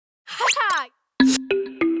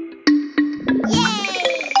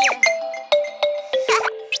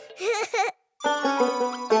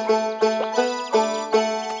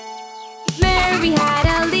Mary had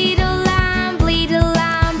a little lamb, little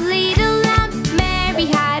lamb, little lamb. Mary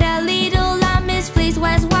had a little lamb, his fleece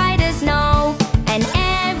was white as snow. And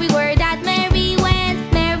everywhere that Mary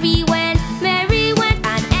went, Mary went, Mary went.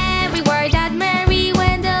 And everywhere that Mary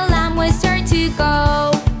went, the lamb was sure to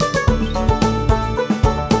go.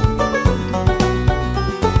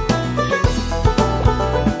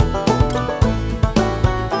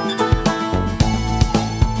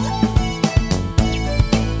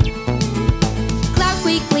 Clouds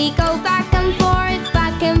quickly go back and forth,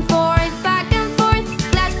 back and forth, back and forth.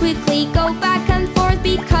 Clouds quickly go back and forth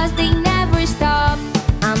because they never stop.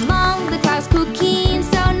 Among the clouds, Cuquin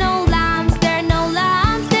saw no lambs there, no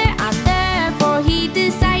lambs there. And therefore he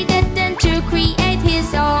decided then to create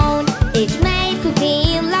his own. It made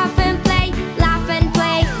Cuquin laugh and play, laugh and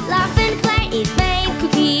play, laugh and play. It made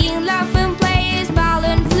Cuquin laugh and play, his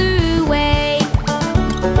balloon flew away.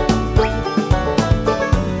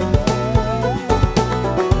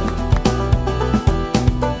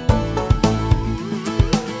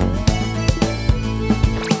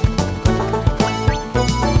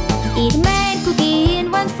 It made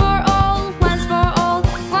Cuquin once for all, once for all,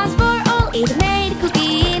 once for all. It made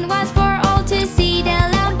Cuquin once for all to see the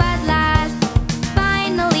lamb at last.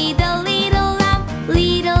 Finally the little lamb,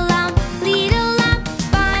 little lamb, little lamb.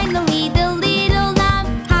 Finally the little lamb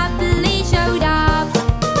happily showed up.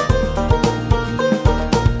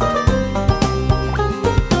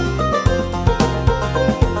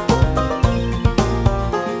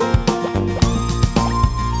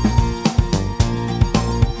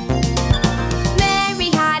 Mary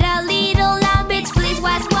had a little lamb, its fleece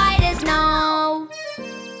was white as snow.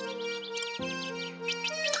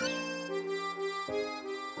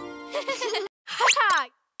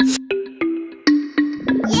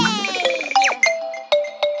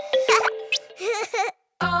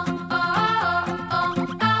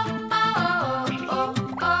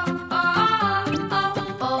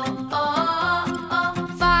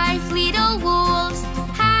 Five little wolves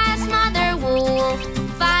has mother wolf.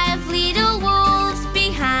 Five little wolves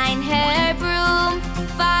behind her broom.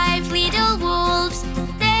 Five little wolves,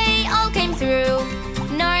 they all came through,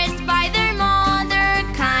 nursed by their mother,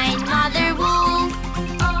 kind mother wolf.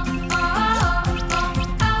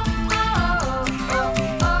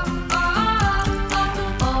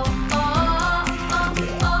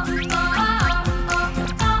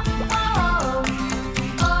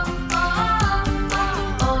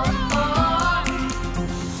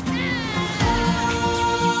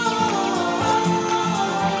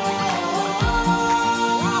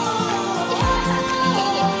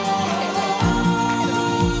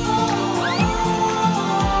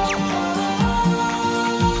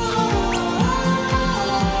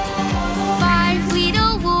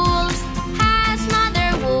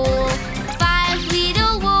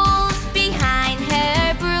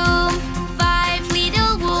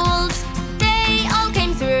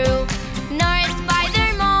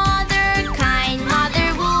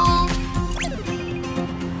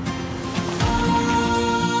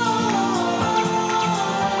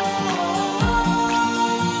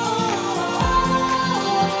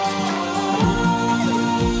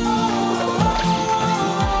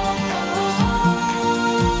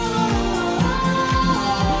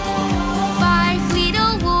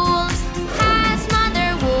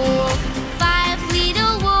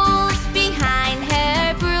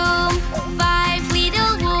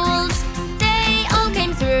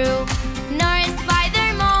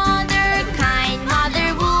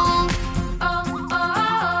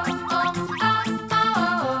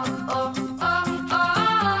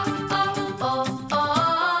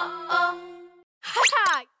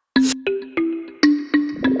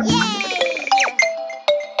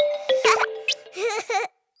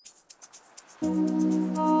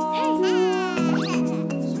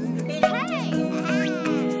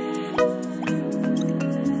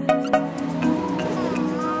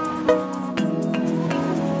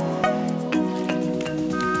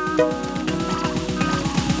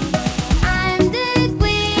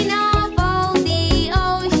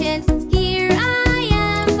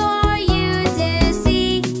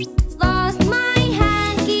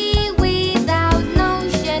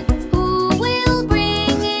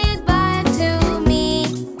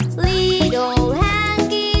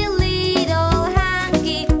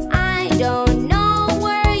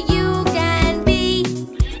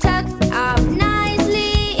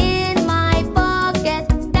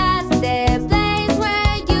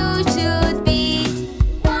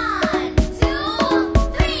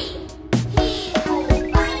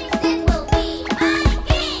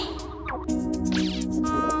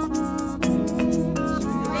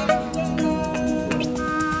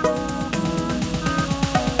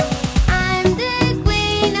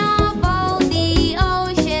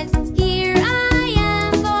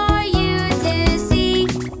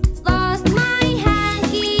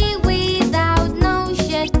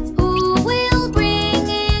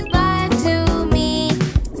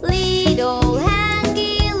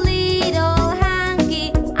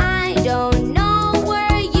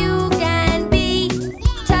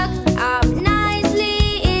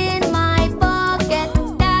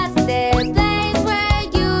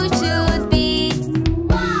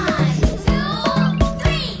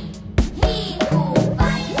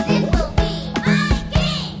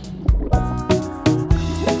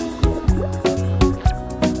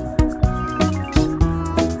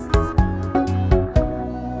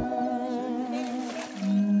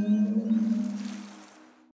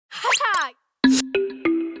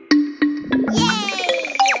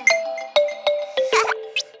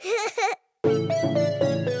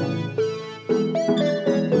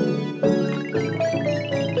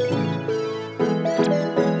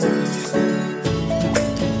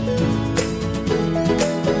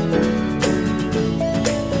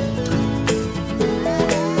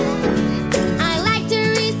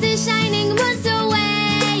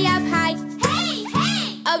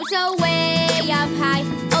 Oh, so way up high,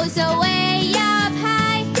 oh, so way up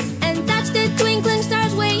high, and touch the twinkling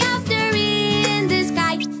stars way up there in the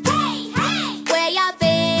sky. Hey, hey! Way up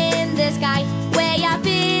in the sky, way up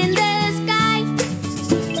in the sky.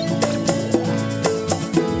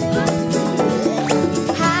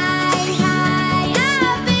 High, high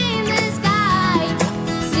up in the sky,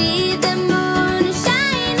 see the moon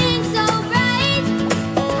shining so bright.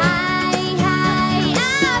 High, high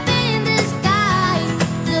up in the sky,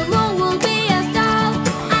 the moon will be as tall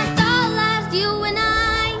as you and I.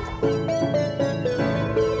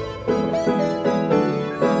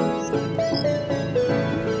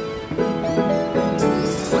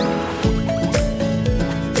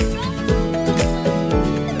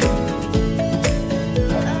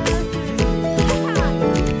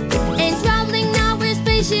 And traveling our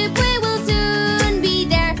spaceship, we will soon be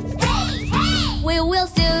there. Hey, hey! We will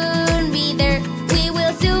soon be there. We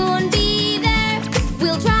will soon be there.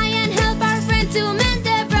 We'll try and help our friend to mend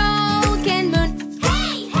the broken moon.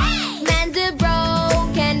 Hey, hey! Mend the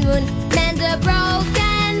broken moon. Mend the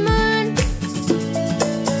broken moon.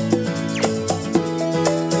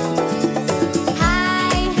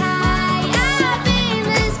 High, high up in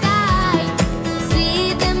the sky,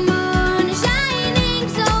 see the moon shining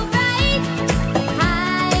so bright.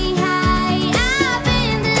 High, high up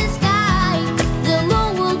in the sky, the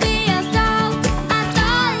moon will be as tall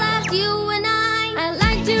as you and I. I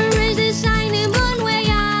like to reach the shiny moon way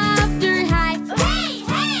up there high. Hey,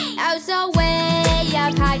 hey! Oh, so way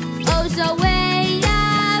up high. Oh, so way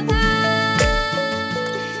up high.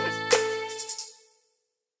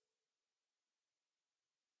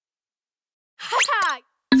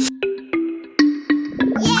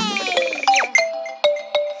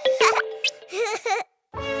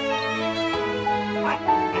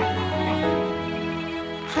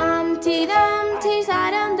 Humpty Dumpty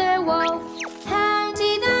sat on the wall.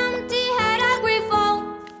 Humpty Dumpty had a great fall.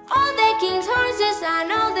 All the king's horses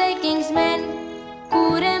and all the king's men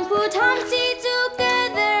couldn't put Humpty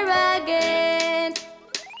together again.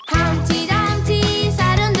 Humpty Dumpty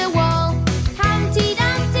sat on the wall. Humpty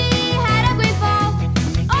Dumpty had a great fall.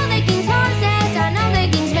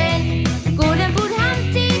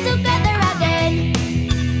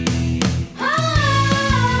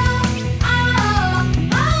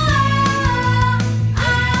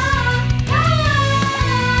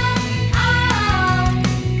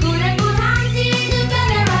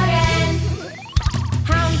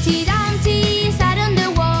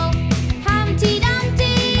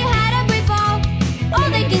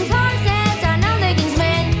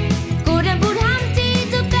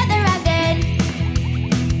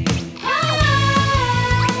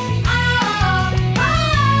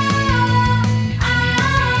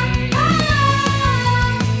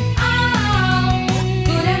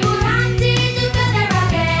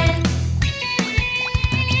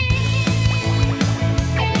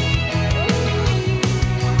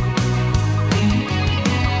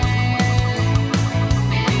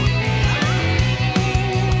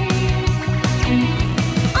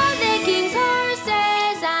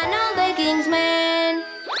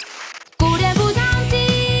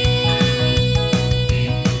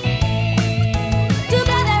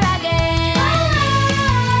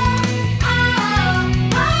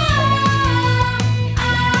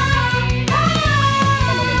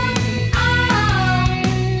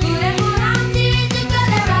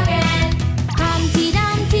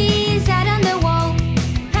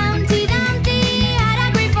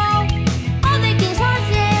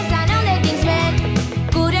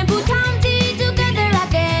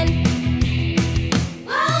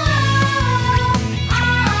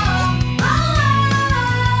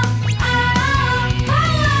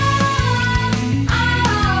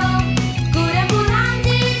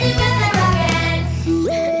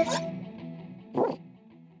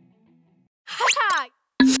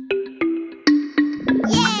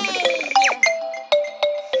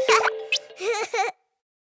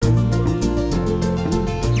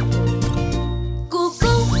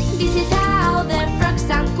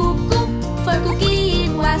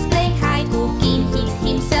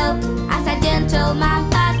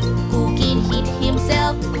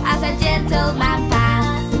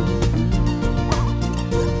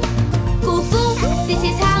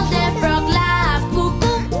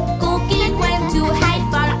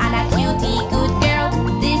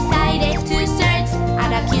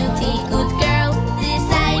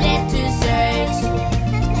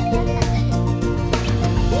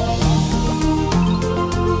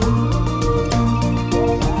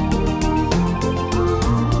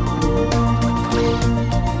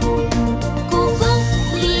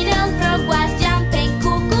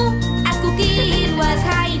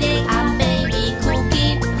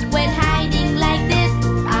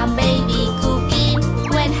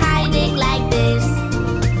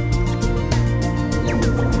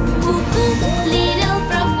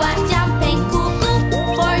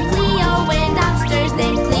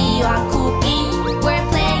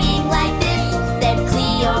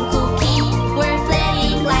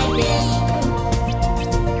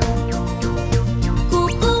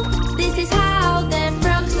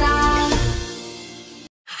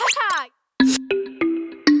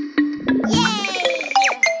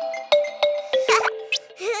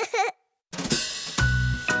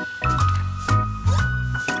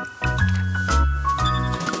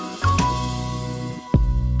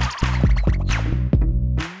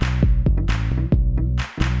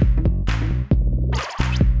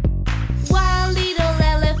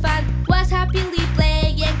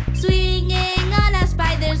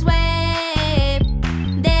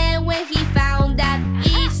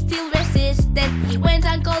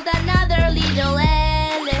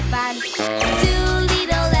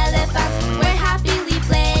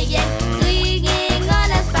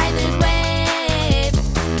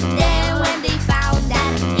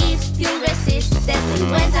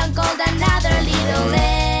 went and called another little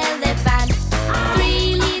elephant.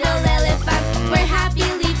 Three little elephants were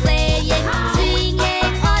happily playing,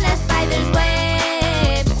 swinging on a spider's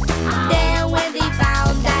web. Then when they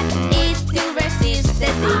found that it still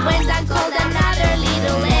resisted, they went and called another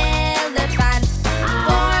little elephant.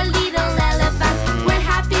 Four little elephants were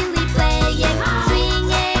happily playing,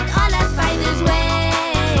 swinging on a spider's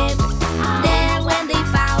web. Then when they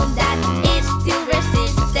found that it still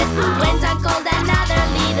resisted, they went and called another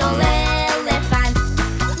little elephant.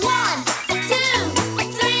 One, two,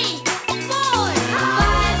 three, four.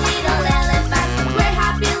 Five little elephants were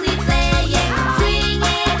happily playing,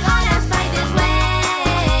 swinging on a spider's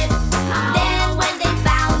web. Then when they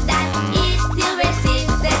found that it still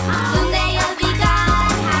resisted, soon they all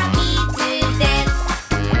began happy to dance.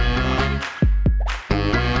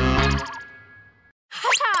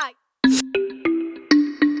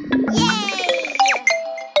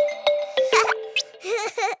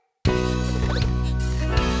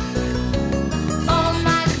 Old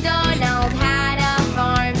MacDonald had a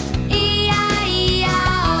farm, E-I-E-I-O.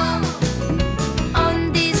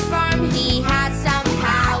 On this farm he had some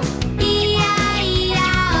cows,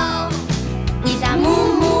 E-I-E-I-O. With a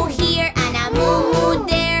moo-moo here and a moo-moo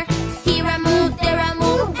there, here a moo, there a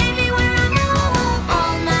moo, everywhere a moo-moo.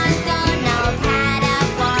 Old MacDonald had a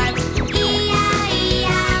farm,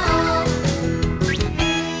 E-I-E-I-O.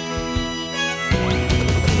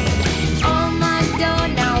 Old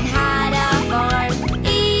MacDonald had a farm,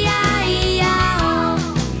 E-I-E-I-O.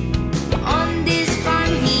 On this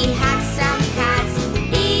farm he had some cats,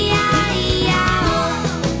 E-I-E-I-O.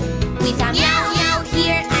 With a meow meow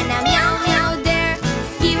here and a meow meow there,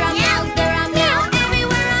 here a meow, there a meow,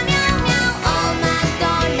 everywhere a meow meow. Old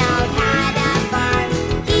MacDonald had a farm,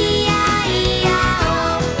 E-I-E-I-O.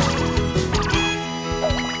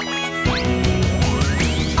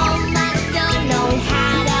 Old MacDonald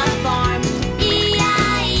had a farm,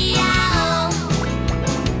 E-I-E-I-O.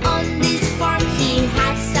 On this farm he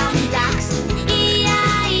had some ducks,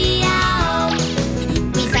 E-I-E-I-O.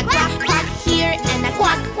 With a quack quack here and a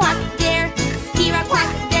quack quack there, here a quack,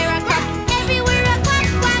 there a quack, everywhere a quack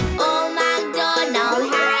quack. Old MacDonald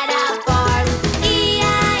had a farm,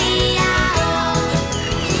 E-I-E-I-O.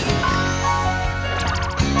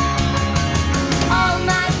 Old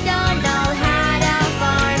MacDonald had a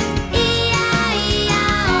farm,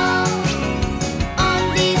 E-I-E-I-O. On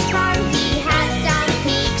this farm he had some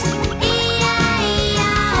pigs,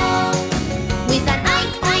 E-I-E-I-O. With an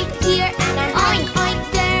oink oink here and an oink oink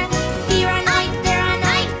there, here an oink, there an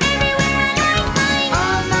oink, everywhere an oink oink.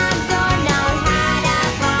 Old MacDonald had a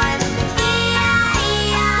farm,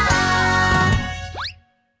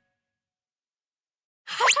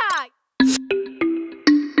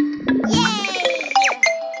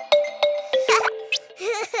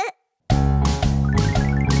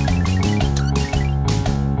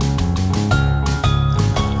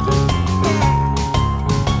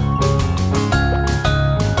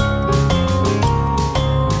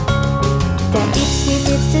 The itsy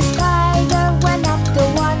bitsy spider went up the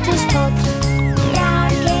water spout. Down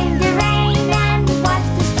came the rain and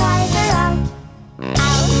washed the spider out.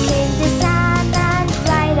 Out came the sun and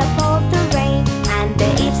dried up all the rain. And the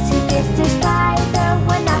itsy bitsy spider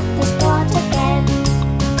went up the spout again.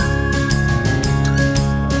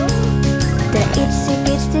 The itsy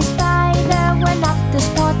bitsy spider went up the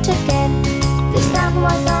spout again. The sun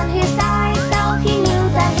was on his side, so he knew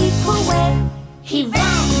that he could win. He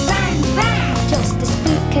ran, ran, ran, just as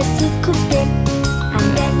quick as he could spin.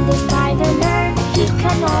 And then the spider learned he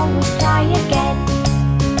can always try again.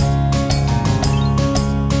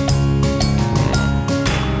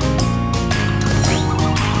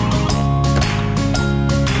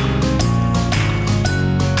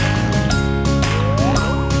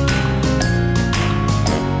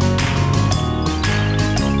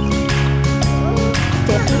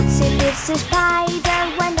 The itsy bitsy spider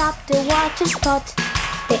went up the water spout.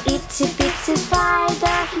 The itsy bitsy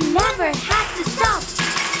spider, he never had to stop.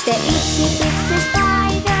 The itsy bitsy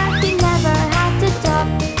spider, he never had to stop.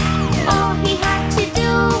 All he had to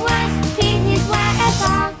do was pin his web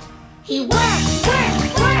out. He worked,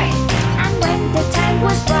 worked, worked, and when the time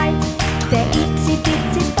was right, the itsy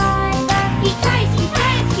bitsy spider, he tried, he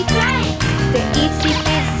tried, he tried. The itsy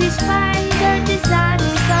bitsy spider, the sun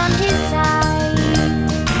is on his side.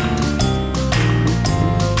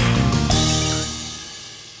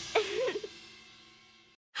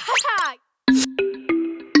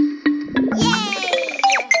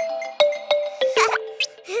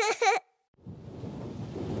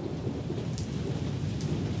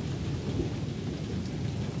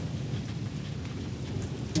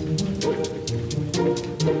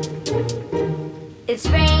 It's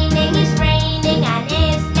raining, and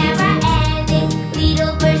it's never ending.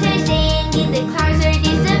 Little birds are singing, the clouds are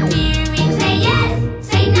disappearing. Say yes,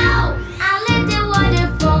 say no, I'll let the water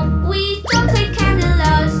fall with chocolate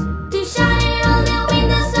candles to shine all the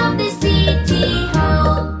windows of the city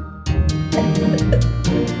hall.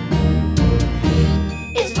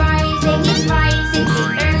 It's rising, the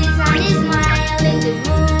early sun is smiling. The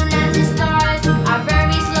moon and the stars are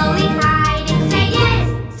very slowly hiding. Say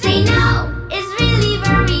yes, say no, it's really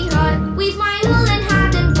very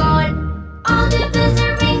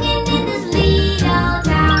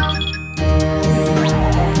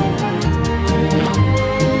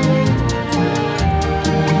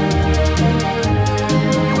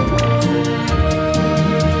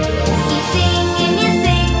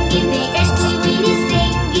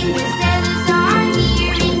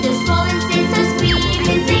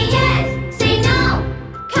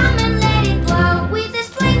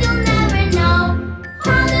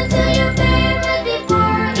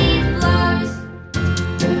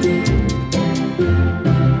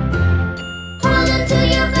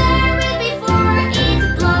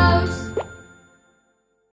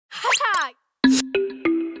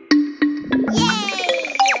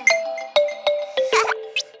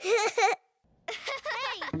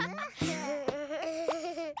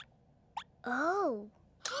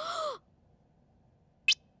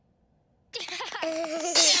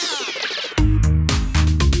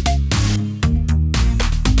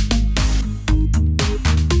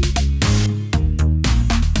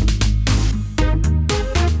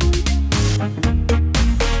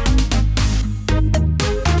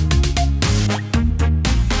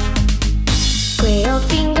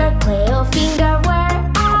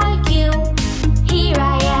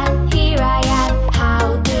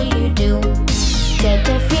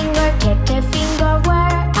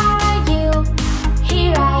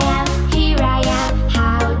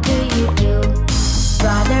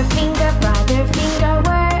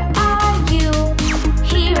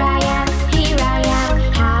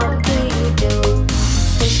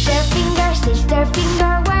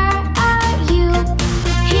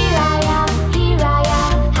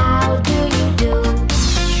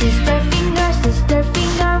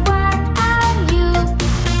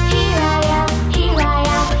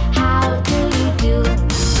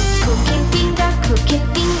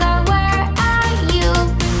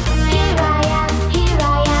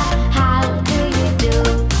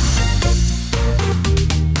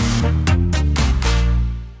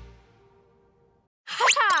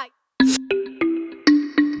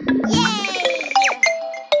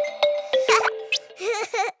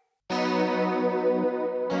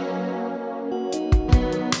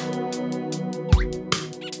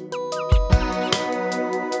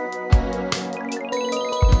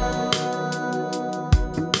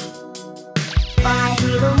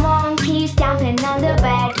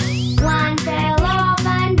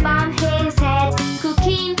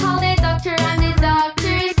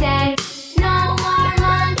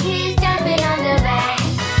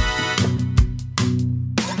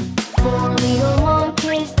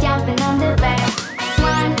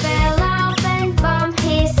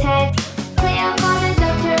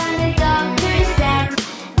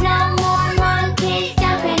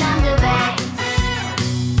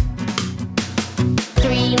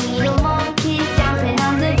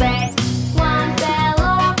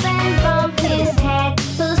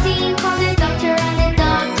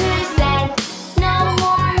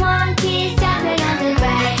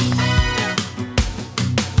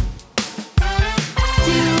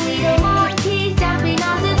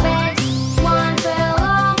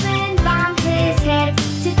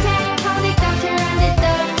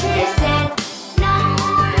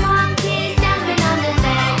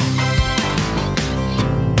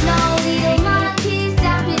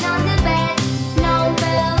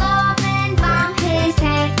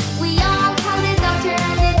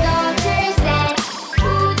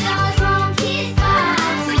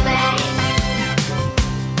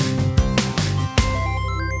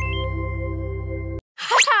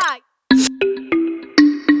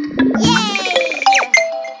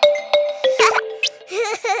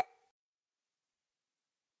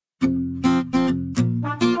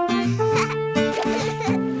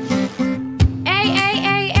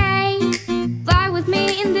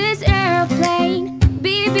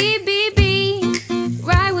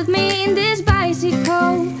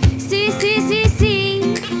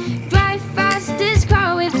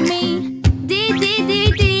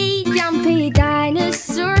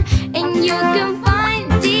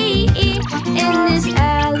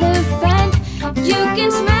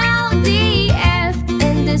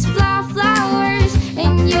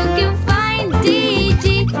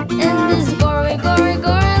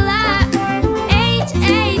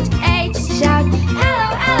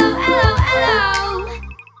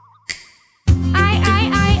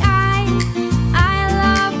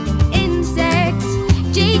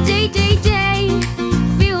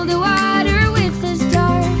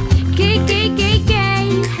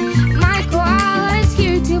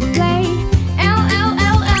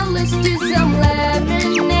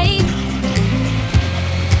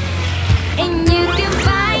And you can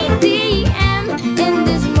find the M in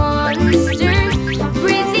this monster.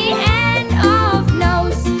 Breathe the end of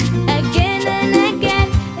nose again and again.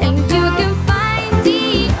 And you can find the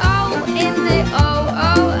O in the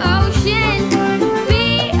ocean. Be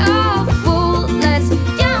a fool, let's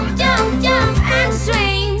jump, jump, jump and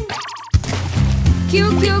swing. Q,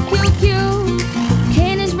 Q, Q, Q.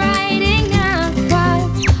 Ken is writing a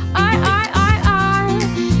quote. R, R, R, R.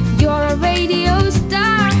 You're a radio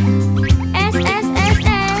star. S, S, S,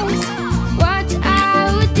 S. Watch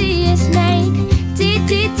out, D, snake. T, T,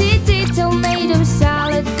 T, T. Tomato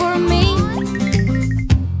salad for me.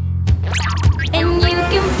 And you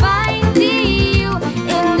can find the U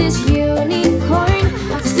in this unicorn.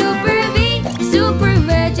 Super V, super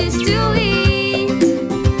veggies to eat.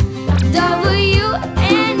 W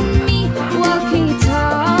and me, walkie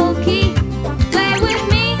talkie. Play with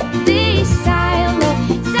me, the silo,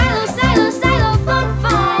 silo, silo, xylophone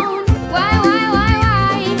phone. Why,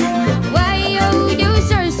 oh,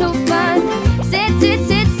 you're so fun. Sit, sit,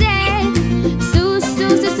 sit, sit. Sue,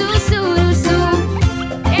 sue, sue, sue, sue, sue.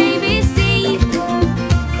 A, B, C,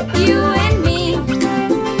 you and me.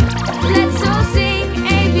 Let's all sing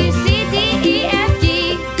A, B, C, D, E, F, G.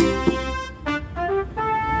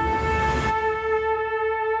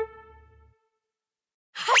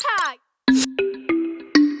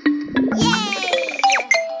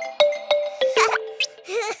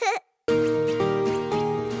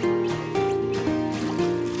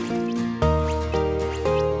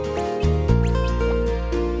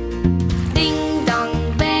 Ding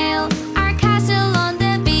dong bell, our castle on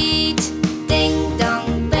the beach. Ding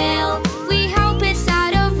dong bell, we hope it's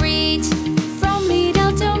out of reach. From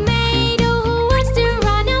little tomato who wants to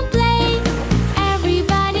run and play.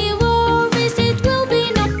 Everybody worries it will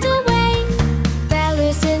be knocked away.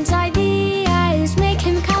 Fellas inside the ice make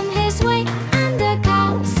him come his way. And the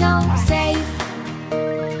castle safe.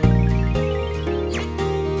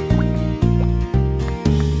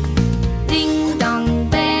 Ding dong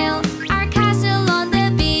bell, our castle on the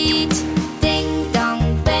beach. Ding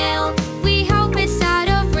dong bell, we hope it's out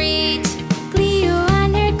of reach. Cleo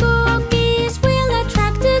and her cookies will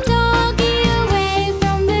attract the doggy away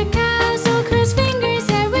from the castle. Cross fingers,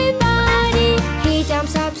 everybody. He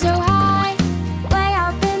jumps up so high, way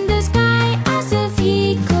up in the sky, as if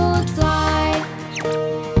he could fly.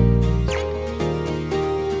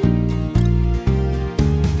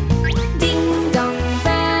 Ding dong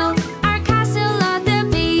bell, our castle on the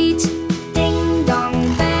beach. Ding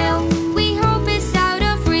dong bell, we hope it's out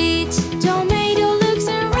of reach. Tomato looks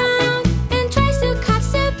around and tries to catch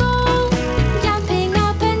the ball, jumping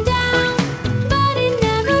up and down, but it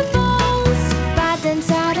never falls. But then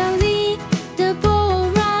suddenly the ball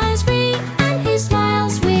runs free and he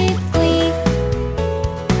smiles with glee.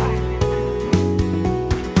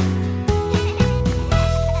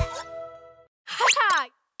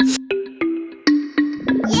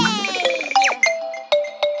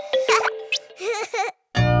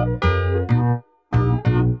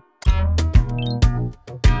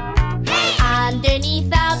 Underneath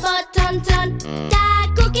the button, that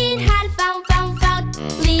cooking had found.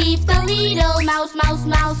 Leave the little mouse, mouse,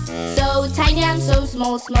 mouse. So tiny and so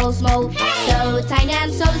small, small, small. So tiny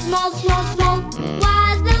and so small, small, small.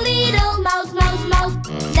 Was the little mouse, mouse, mouse.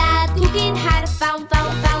 That cooking had found.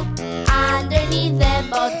 Underneath the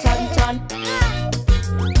button.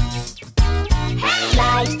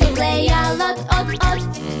 Likes to play a lot,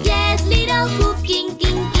 yes, little cooking,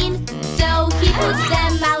 king. So he puts the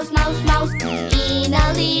mouse, mouse, mouse in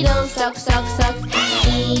a little sock.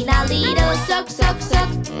 In a little sock.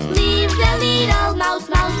 Leave the little mouse,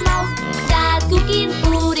 mouse, mouse. That cooking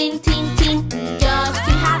pudding, ting, just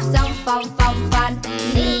to have some fun.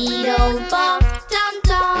 Little button.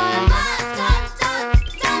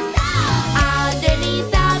 Underneath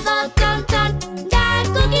the button, that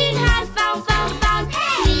cooking had found.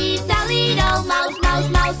 Leave the little mouse, mouse,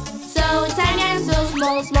 mouse. So tiny and so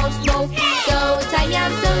small. So tiny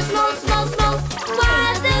and so small.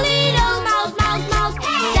 Was the little mouse, mouse.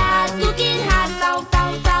 That cooking had found.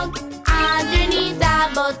 Underneath the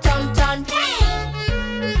button.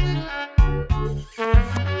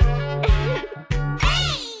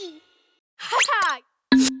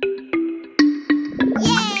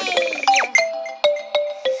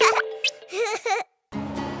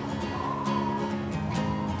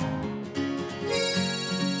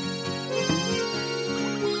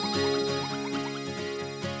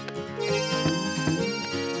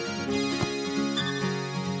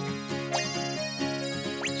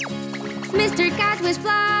 Mr. Cat was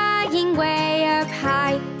flying way up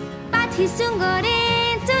high, but he soon got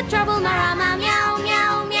into trouble. Marama, meow,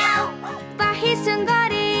 meow, meow. But he soon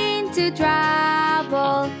got into into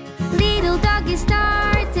trouble. Little doggy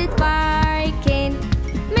started barking.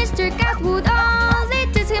 Mr. Cat would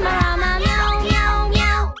only tease him around, meow, meow,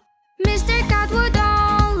 meow. Mr. Cat would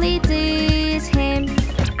only tease him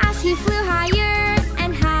as he flew higher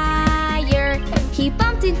and higher. He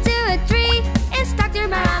bumped into a tree and stuck there,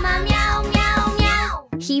 meow, meow, meow, meow.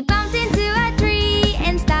 He bumped into a tree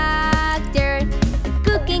and stuck there.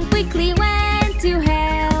 Cuquin quickly went to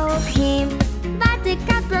help him, but the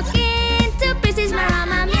cat broke into pieces, meow,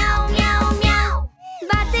 meow, meow, meow.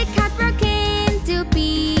 But the cat broke into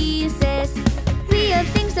pieces. Cleo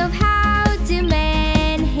thinks of how to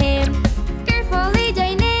mend him, carefully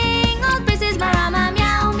joining all pieces, meow,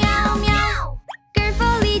 meow, meow, meow.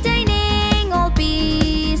 Carefully joining all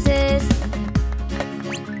pieces.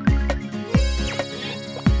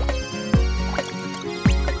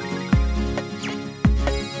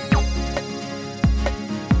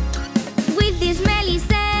 With the smelly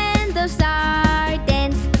scent of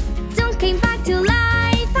sardines, soon came back to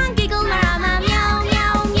life and giggled, meow, meow,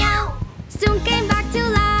 meow, meow. Soon came back to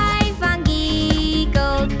life and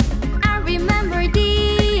giggled. I remember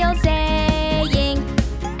the old saying,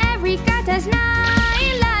 every cat has 9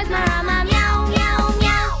 lives, meow, meow, meow,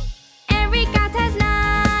 meow. Every cat has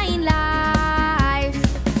 9 lives.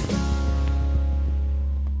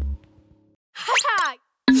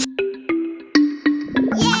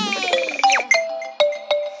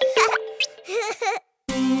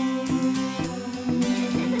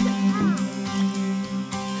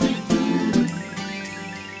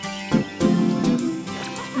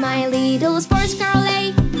 My little sports car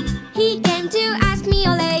Olay, he came to ask me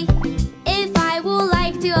Olay if I would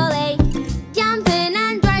like to Olay, jump in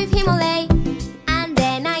and drive him Olay. And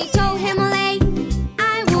then I told him Olay,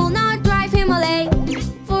 I will not drive him Olay,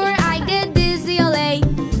 for I get dizzy Olay.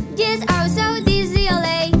 Yes, oh so dizzy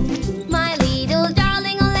Olay. My little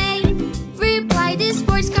darling Olay, replied the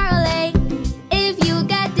sports car Olay, if you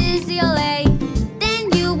get dizzy Olay,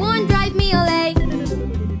 then you won't drive me Olay.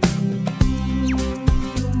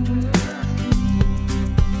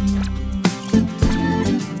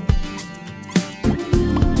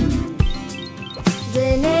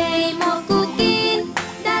 The name of Cuquin,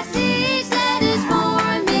 that's 6 letters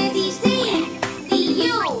for medicine.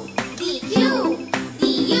 D-U, D-Q,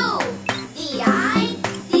 D-U, D-I,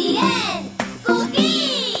 D-N,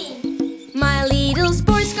 Cuquin. My little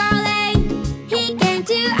sports car Olay, he came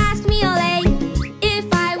to ask me Olay if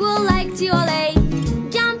I would like to Olay,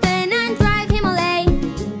 jump in and drive him Olay.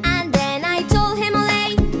 And then I told him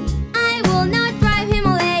Olay, I will not drive him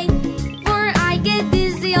Olay, for I get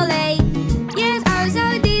dizzy Olay. Yes, oh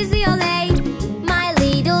so dizzy Olay. My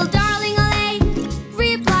little darling Olay,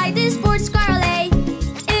 replied the sports car Olay,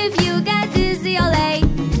 if you get dizzy Olay,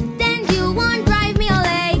 then you won't drive me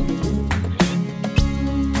Olay.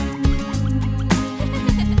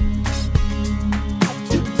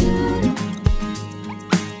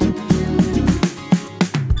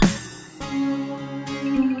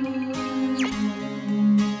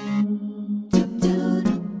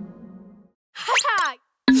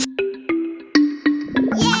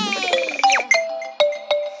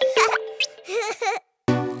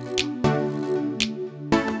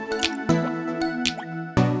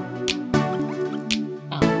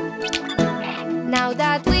 Now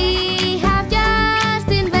that we have just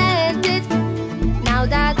invented, now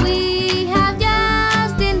that we have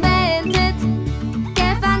just invented the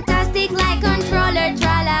fantastic light controller,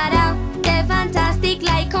 tra-la-la, the fantastic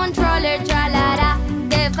light controller, tra-la-la,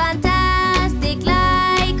 the fantastic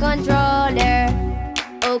light controller.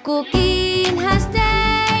 Oh, Cuquin has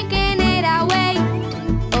taken it away.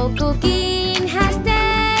 Oh, Cuquin has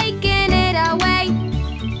taken it away.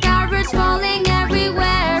 Carrots falling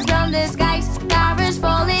everywhere from the skies. Carrots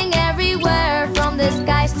falling everywhere from the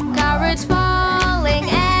skies. Carrots falling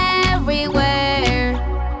everywhere.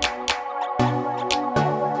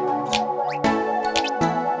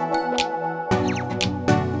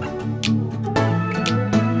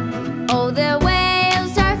 Oh, the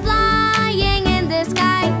whales are flying in the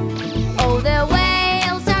sky. Oh, the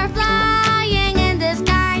whales are flying in the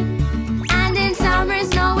sky. And in summer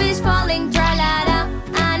snow is falling, tra-la-la.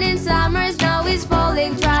 And in summer snow is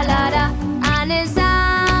falling, tra-la-la. And in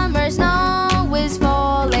summer snow is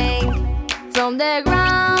falling. From the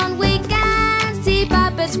ground we can see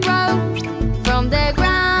puppets grow. From the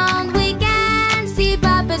ground we can see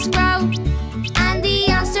puppets grow. And the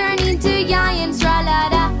ants turn into giants,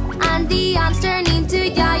 tra-la-la. And the ants turn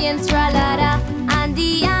into giants, tra-la-la. And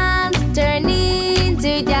the ants turn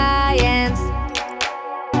into giants.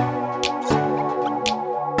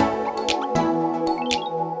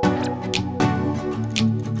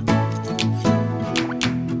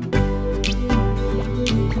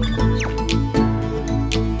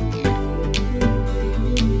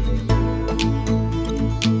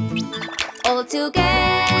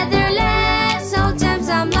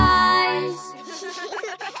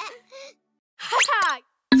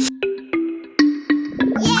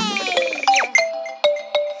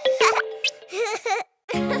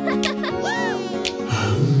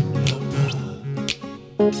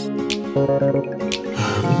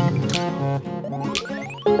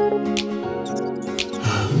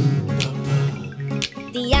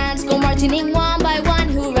 marching in one by one,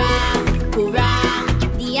 hurrah, hurrah.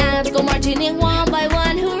 The ants go marching in one by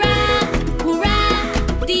one, hurrah,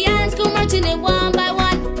 hurrah. The ants go marching in one by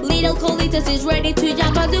one. Little Colitas is ready to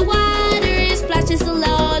jump on the water. Splashes a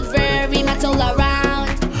lot, very much all around.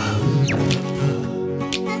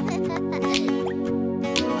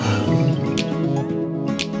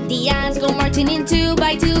 The ants go marching in two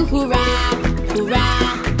by two, hurrah,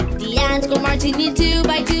 hurrah. The ants go marching in two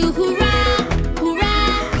by two, hurrah,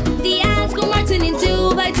 hurrah. The ants go marching in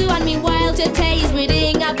two by two. And meanwhile Tetei is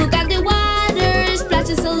reading a book and the water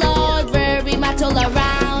splashes a lot, very much all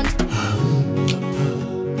around.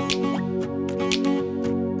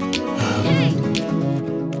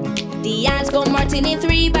 The ants go marching in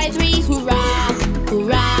three by three, hurrah,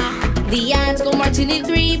 hurrah. The ants go marching in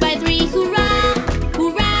three by three, hurrah,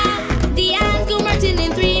 hurrah. The ants go marching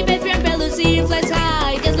in three by three. And Pelusi flies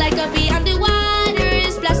high just like a bee on the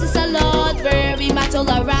water splashes a lot, very much all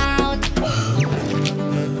around.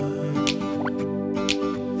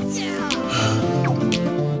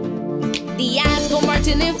 The ants go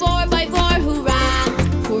marching in four by four, hurrah,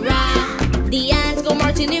 hurrah. The ants go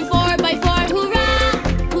marching in four by four, hurrah,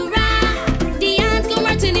 hurrah. The ants go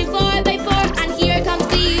marching in four by four. And here comes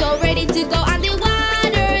Cleo, ready to go on the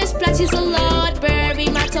water splashes a lot, very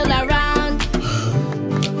much all around.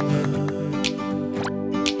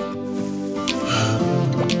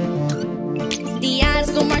 The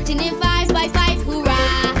ants go marching in five by five,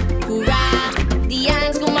 hurrah, hurrah. The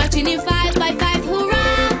ants go marching in five by five,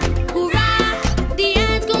 hurrah, hurrah. The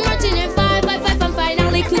ants go marching in five by five. And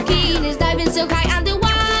finally Cuquin is diving so high on the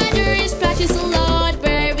water splashes a lot,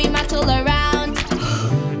 very much all around.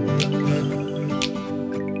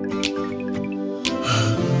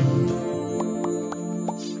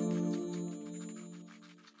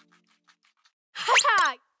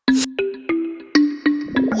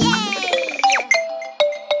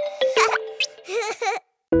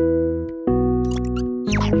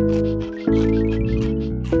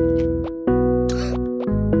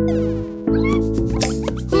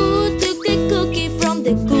 Who took the cookie from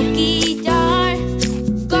the cookie jar?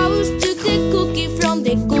 Ghost took the cookie from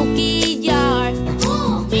the cookie jar.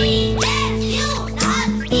 Who? Me? Yes, you. Not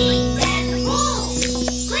me. Then who?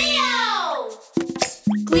 Cleo!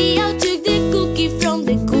 Cleo took the cookie from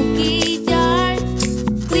the cookie jar.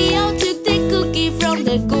 Cleo took the cookie from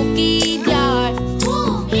the cookie jar. Who?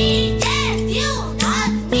 Me? Yes, you.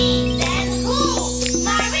 Not me. Then who?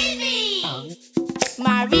 Maribi!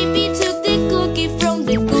 Maribi took the cookie from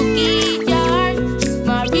the cookie jar.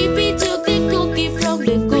 Maribi took the cookie from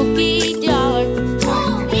the cookie jar. Who?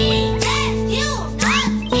 Me? Yes, you.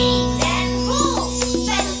 Not me. Then who?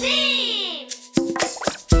 Pelusi!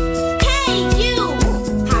 Hey, you!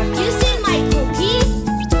 Have you seen my cookie?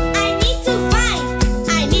 I need to find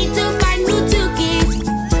who took it.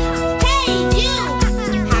 Hey, you!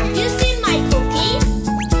 Have you seen my cookie?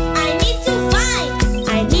 I need to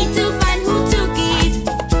find who took it.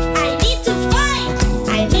 I need to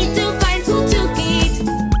find who took it.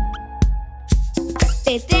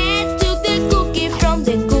 Tetei took the cookie from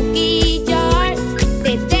the cookie jar.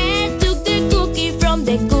 Tetei took the cookie from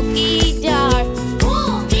the cookie jar. Who?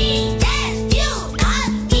 Me? Yes, you.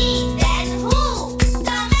 Not me. Then who?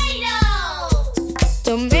 Tomato!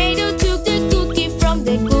 Tomato took the cookie from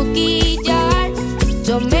the cookie jar.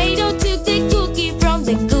 Tomato took the cookie from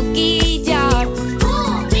the cookie jar. Who?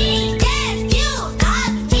 Me? Yes, you.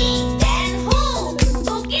 Not me. Then who?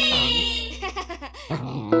 Cookie!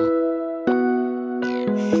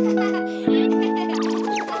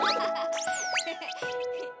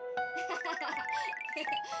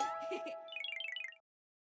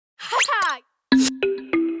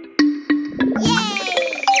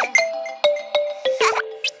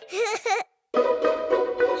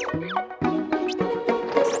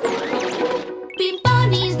 Pin-Pon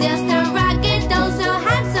is just a ragged doll, so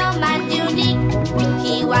handsome and unique.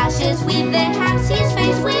 He washes with the hands his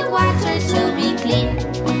face with water to be clean.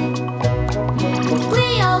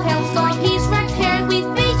 Cleo helps comb his ragged hair with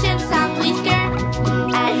patience and with care.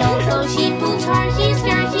 And although she pulls his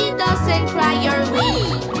hair, he doesn't cry or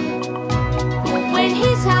weep. When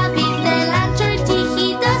he's having the lantern tea, he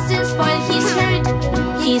doesn't spoil his shirt.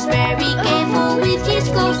 He's very careful with his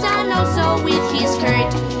clothes and also with his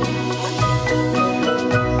skirt.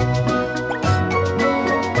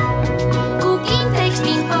 Cuquin takes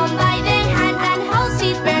Pin-Pon by the hand and holds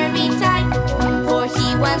it very tight, for he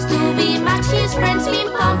wants to be much his friends.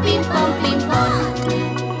 Pin-Pon, Pin-Pon, Pin-Pon.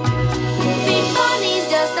 Pin-Pon is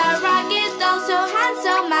just a ragged doll, so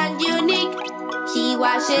handsome and unique. He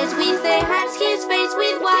washes with the hands his face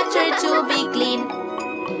with water to be clean.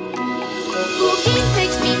 Cuquin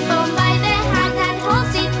takes Pin-Pon by the hand and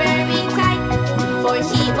holds it very tight.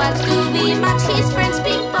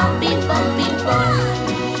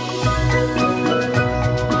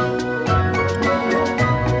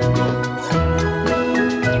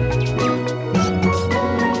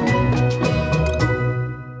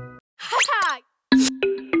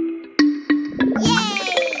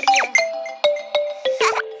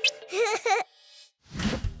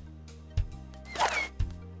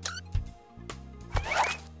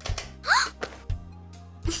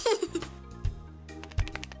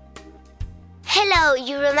 Hello,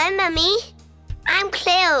 you remember me? I'm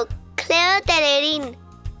Cleo Telerín.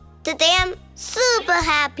 Today I'm super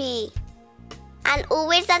happy. And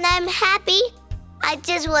always that I'm happy, I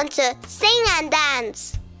just want to sing and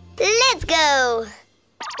dance. Let's go!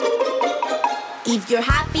 If you're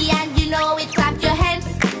happy and you know it, clap your hands.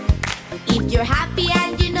 If you're happy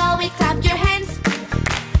and you know it, clap your hands.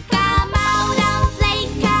 Come out and play,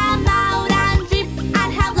 come out and dream,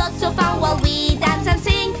 and have lots of fun while we dance and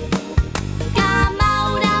sing. Come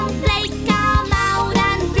out and play, come out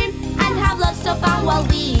and dream, and have lots of fun while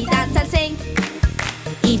we dance and sing.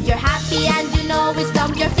 If you're happy and you know it,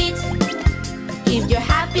 stomp your feet. If you're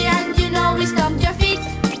happy and you know it, stomp your feet.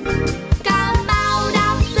 Come out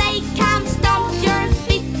and play, come stomp your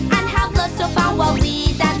feet, and have lots of fun while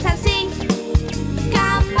we dance and sing.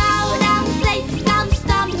 Come out and play, come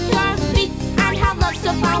stomp your feet, and have lots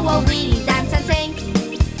of fun while we dance and sing.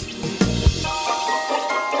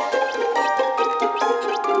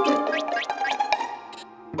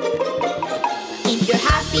 If you're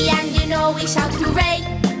happy and you know we shout hooray.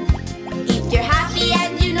 If you're happy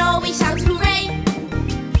and you know we shout hooray.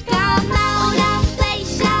 Come out and play,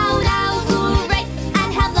 shout out hooray,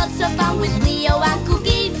 and have lots of fun with Cleo and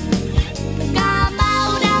Cuquin. Come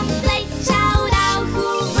out and play, shout out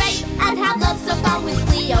hooray, and have lots of fun with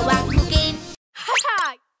Cleo and Cuquin.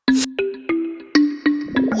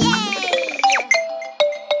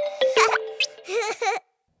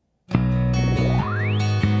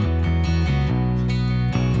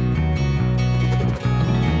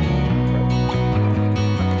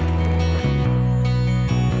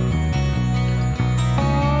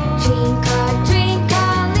 Twinkle,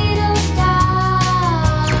 twinkle, little star,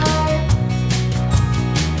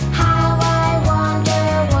 how I wonder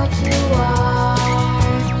what you are.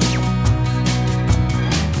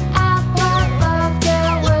 Up above the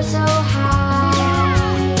world so high,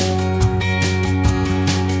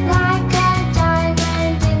 like a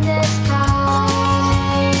diamond in the sky.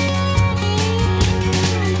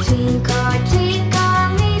 Twinkle, twinkle,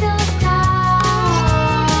 little star,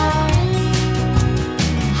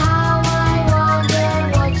 how I wonder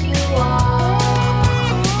what you are.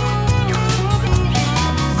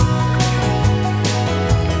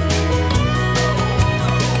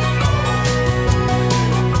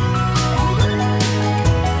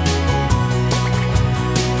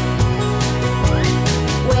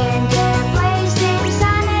 When the blazing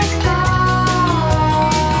sun is gone,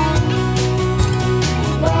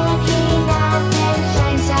 when he nothing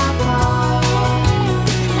shines upon,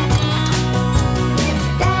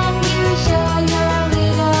 then you show your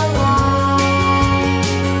little light.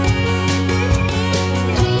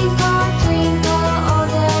 Twinkle, twinkle all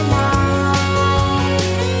the night.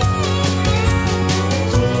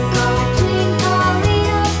 Twinkle, twinkle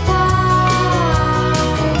little star,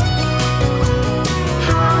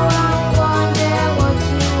 how I wonder what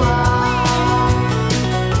you are.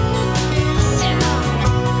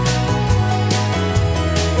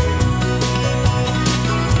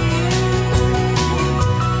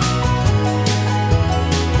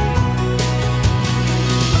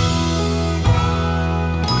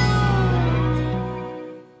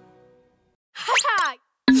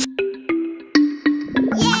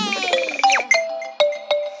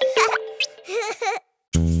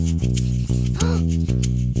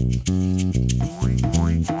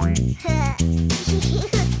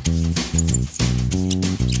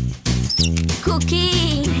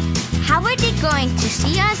 Cookie, how are they going to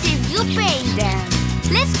see us if you pay them?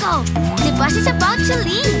 Let's go. The bus is about to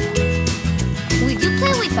leave. Will you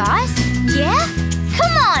play with us? Yeah?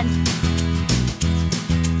 Come on.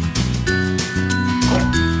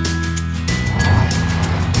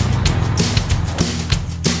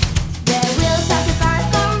 The wheels of the bus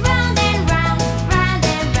go round and round, round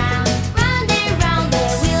and round, round and round. The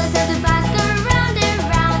wheels of the bus go round and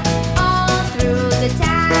round, all through the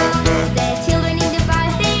town. The children in the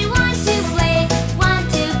bus, they want to play, want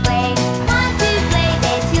to play, want to play.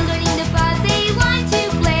 The children in the bus, they want to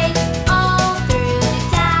play, all through the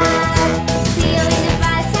town. Cleo in the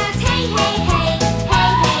bus shouts, hey,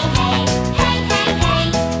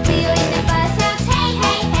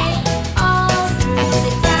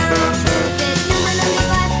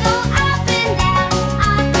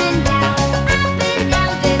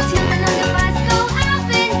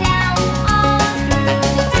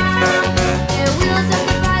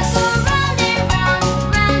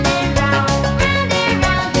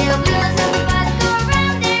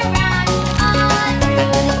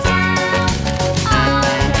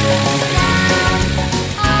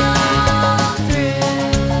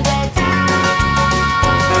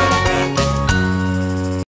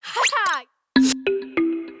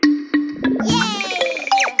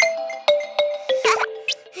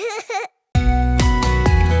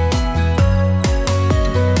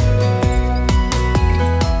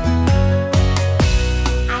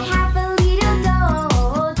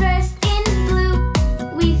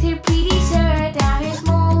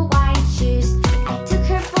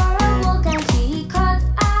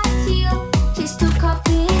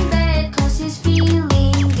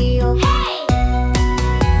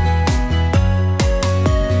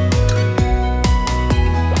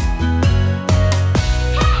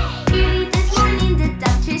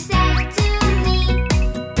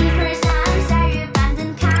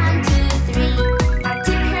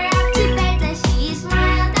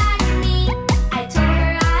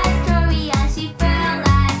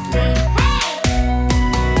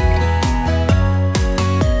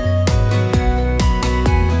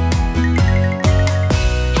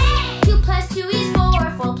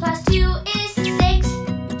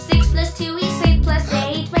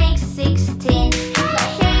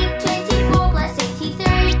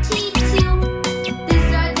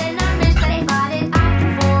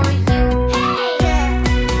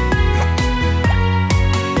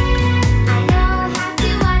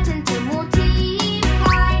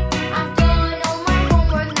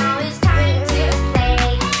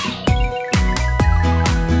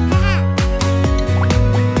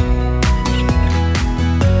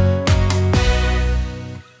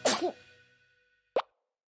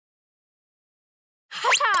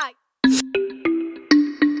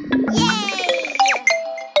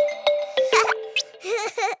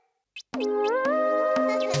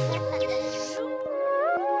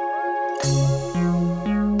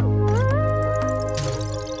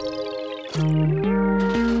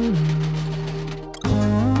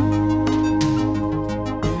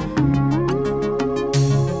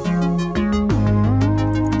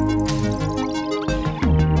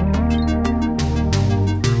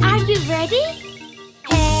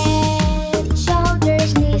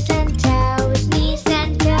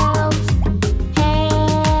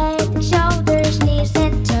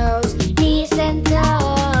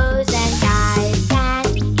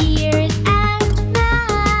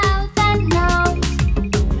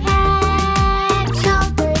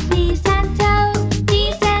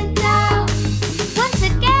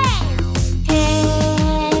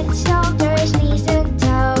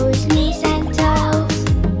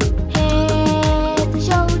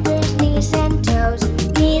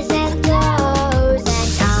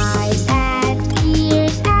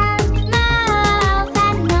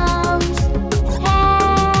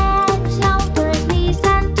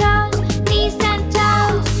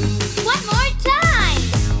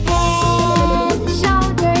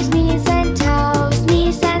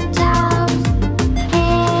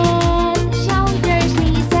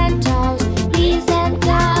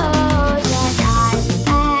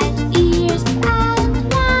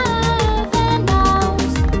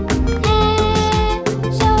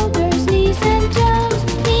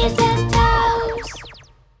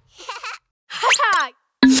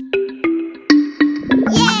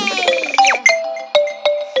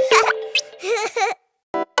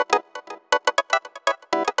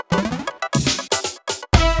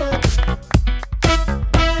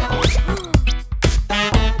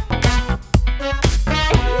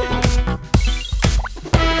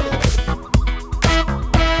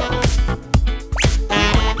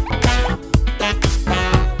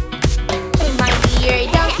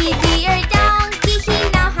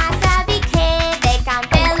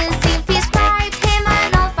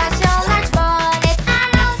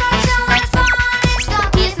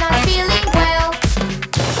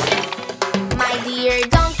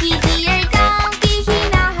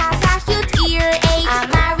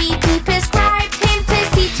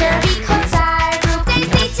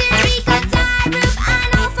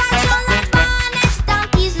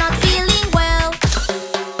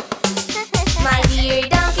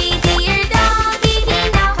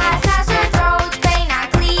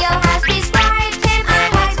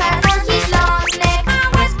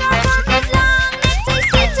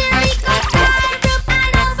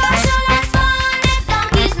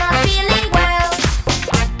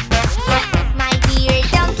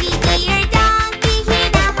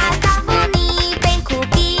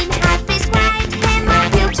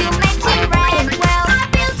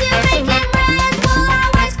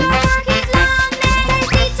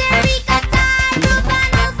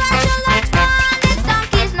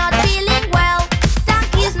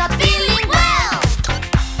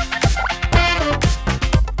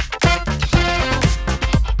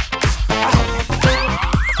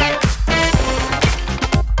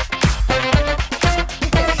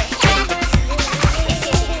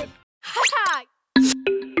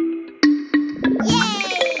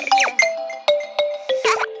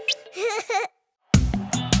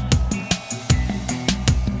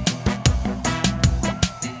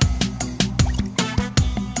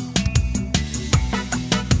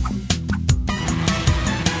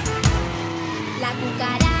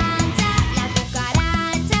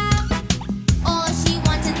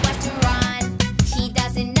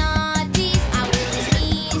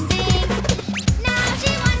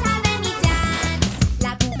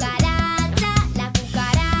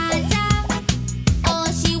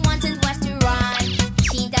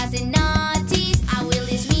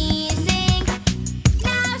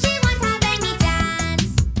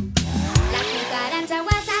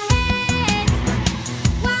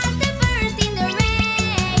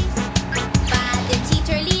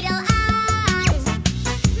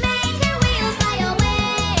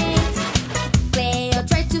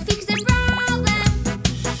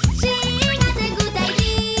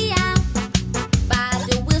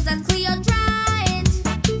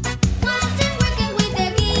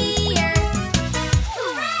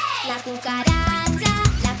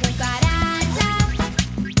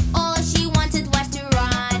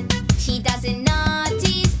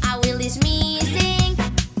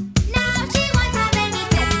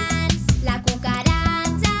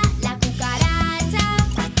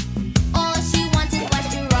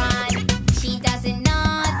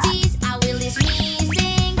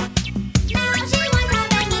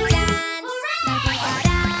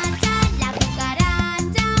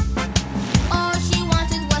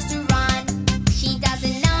 to run.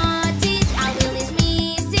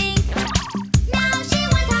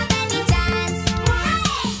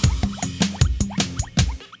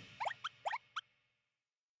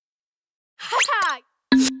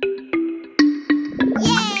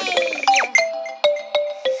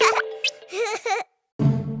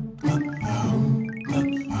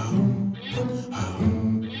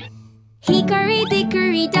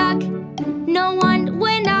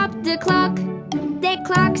 The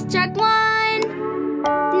clock struck 1.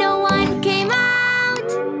 No one came out.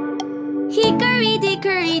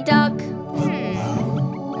 Hickory-dickory-dock.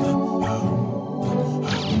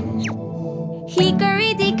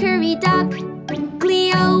 Hickory-dickory-dock.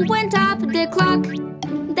 Cleo went up the clock.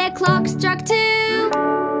 The clock struck 2.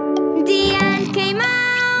 The ant came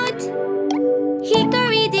out.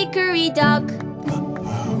 Hickory-dickory-dock.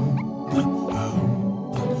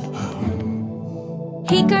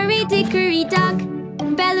 Hickory-dickory-dock.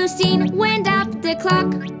 Belusine went up the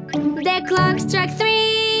clock. The clock struck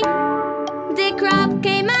 3. The crab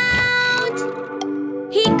came out.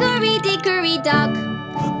 Hickory-dickory-dock.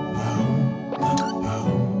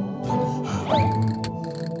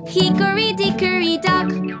 Hickory-dickory-dock.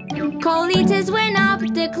 Colitas went up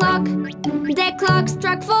the clock. The clock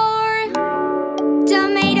struck 4.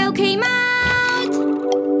 Tomato came out.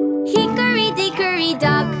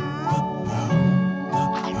 Hickory-dickory-dock.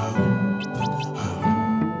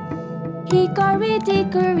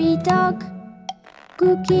 Hickory-dickory-dock.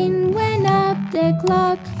 Cuquin went up the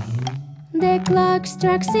clock. The clock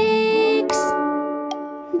struck 6.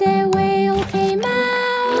 The whale came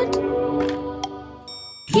out.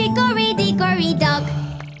 Hickory-dickory-dock.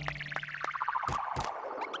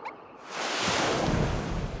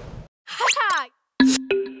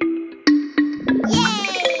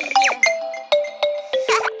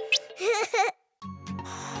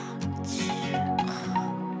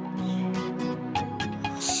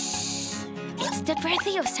 It's the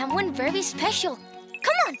birthday of someone very special.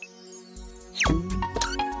 Come on!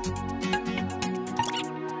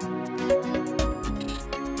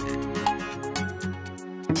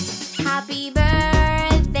 Happy birthday